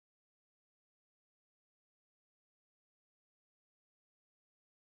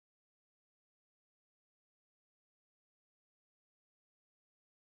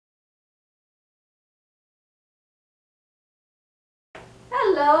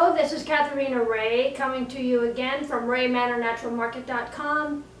Hello, this is Katharina Ray coming to you again from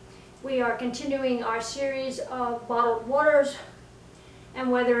RayManorNaturalMarket.com. We are continuing our series of bottled waters and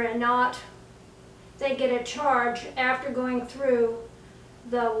whether or not they get a charge after going through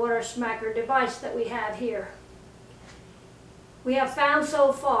the water smacker device that we have here. We have found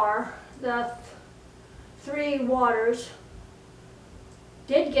so far the three waters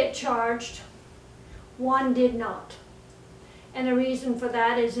did get charged, one did not. And the reason for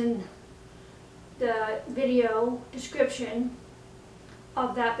that is in the video description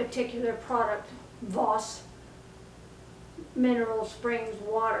of that particular product, Voss Mineral Springs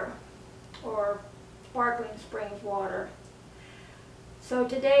Water or Sparkling Springs Water. So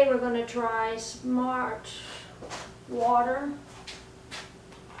today we're going to try Smart Water.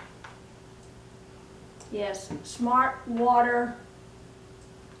 Yes, Smart Water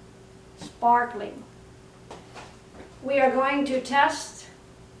Sparkling. We are going to test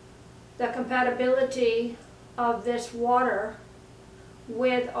the compatibility of this water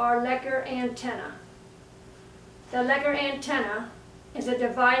with our lecher antenna. The lecher antenna is a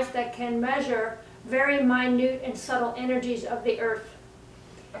device that can measure very minute and subtle energies of the earth,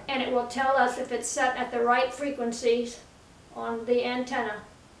 and it will tell us if it's set at the right frequencies on the antenna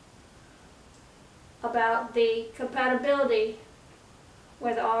about the compatibility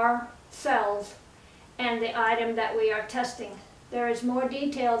with our cells and the item that we are testing. There is more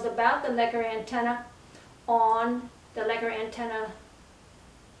details about the lecher antenna on the lecher antenna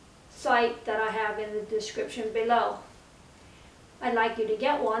site that I have in the description below. I'd like you to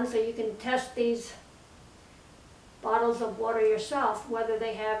get one so you can test these bottles of water yourself, whether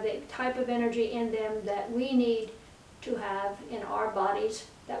they have the type of energy in them that we need to have in our bodies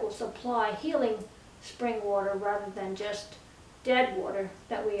that will supply healing spring water rather than just dead water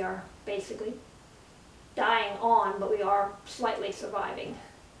that we are basically dying on, but we are slightly surviving.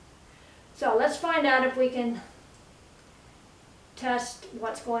 So let's find out if we can test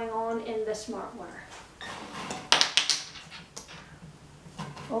what's going on in the smart water.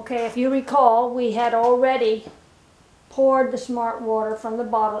 Okay, if you recall, we had already poured the smart water from the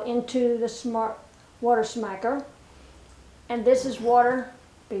bottle into the smart water smacker, and this is water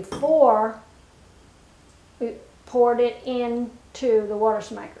before we poured it into the water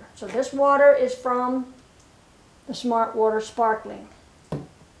smacker. So this water is from the Smart Water Sparkling.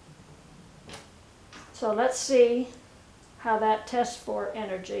 So let's see how that tests for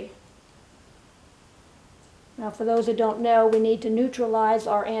energy. Now for those who don't know, we need to neutralize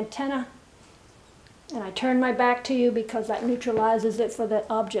our antenna, and I turn my back to you because that neutralizes it for the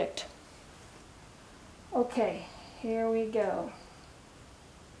object. Okay, here we go.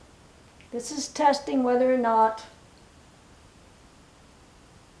 This is testing whether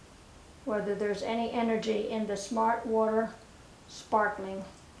there's any energy in the Smart Water Sparkling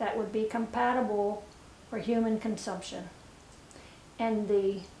that would be compatible for human consumption, and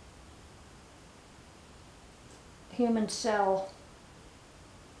the human cell,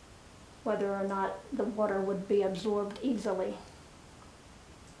 whether or not the water would be absorbed easily.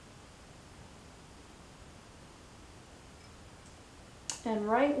 And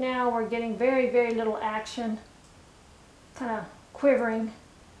right now we're getting very, very little action, kind of quivering,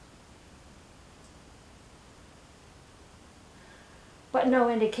 but no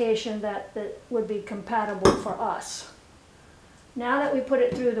indication that it would be compatible for us. Now that we put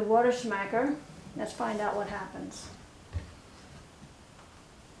it through the water smacker, let's find out what happens.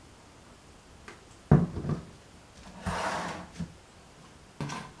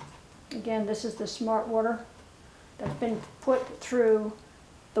 Again, this is the smart water that's been put through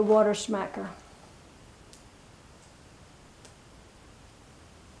the water smacker.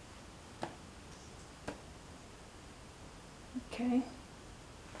 Okay.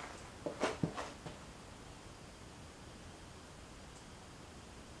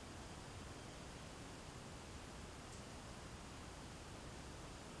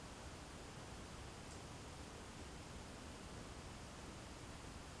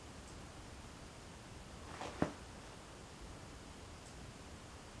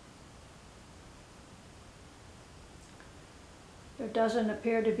 There doesn't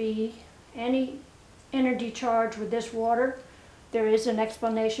appear to be any energy charge with this water. There is an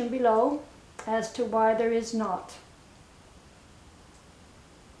explanation below as to why there is not.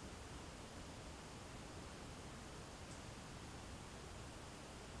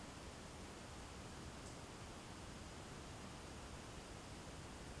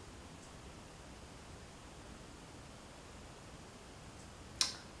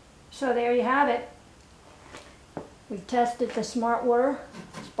 So there you have it. We tested the Smart Water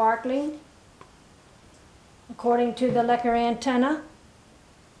Sparkling according to the lecher antenna,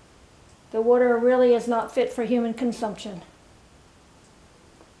 The water really is not fit for human consumption.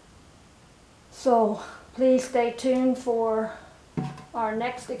 So please stay tuned for our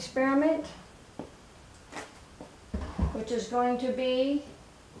next experiment, which is going to be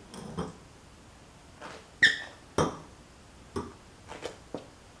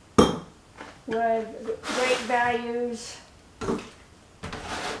with great values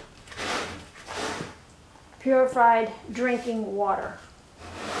purified drinking water.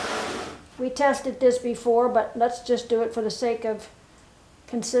 We tested this before, but let's just do it for the sake of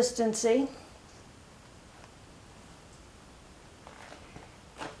consistency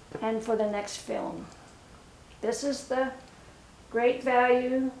and for the next film. This is the great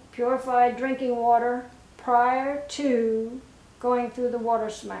value purified drinking water prior to going through the water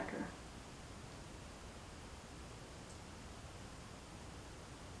smacker.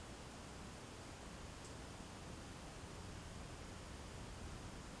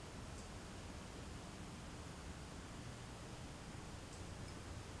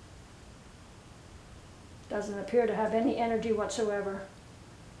 Doesn't appear to have any energy whatsoever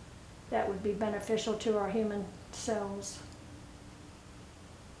that would be beneficial to our human cells.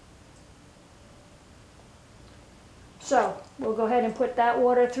 So we'll go ahead and put that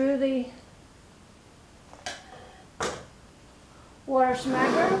water through the water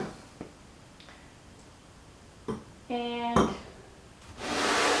smacker, and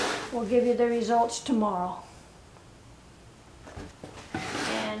we'll give you the results tomorrow.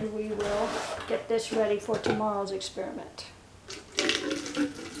 And we will get this ready for tomorrow's experiment.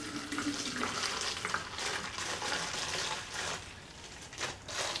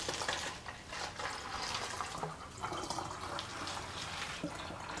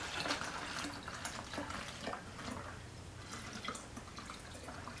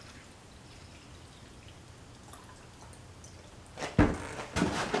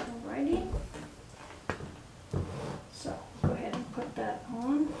 Alrighty. So go ahead and put that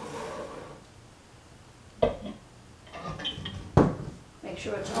on. Make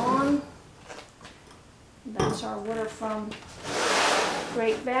sure it's on. That's our water from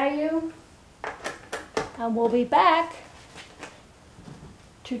Great Value. And we'll be back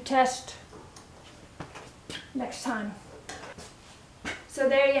to test next time. So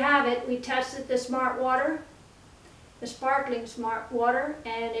there you have it. We tested the smart water, the sparkling smart water,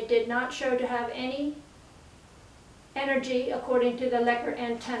 and it did not show to have any energy according to the lecher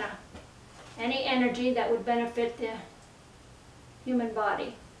antenna. Any energy that would benefit the human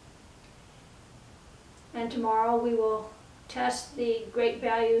body. And tomorrow we will test the Great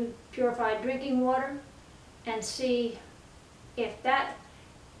Value purified drinking water and see if that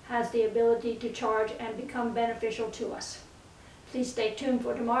has the ability to charge and become beneficial to us. Please stay tuned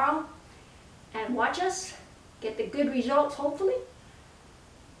for tomorrow and watch us get the good results, hopefully.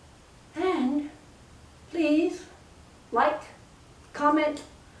 And please like, comment,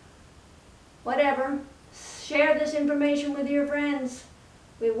 whatever. Share this information with your friends.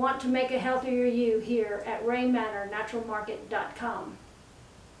 We want to make a healthier you here at Manor, naturalmarket.com.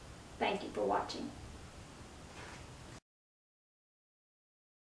 Thank you for watching.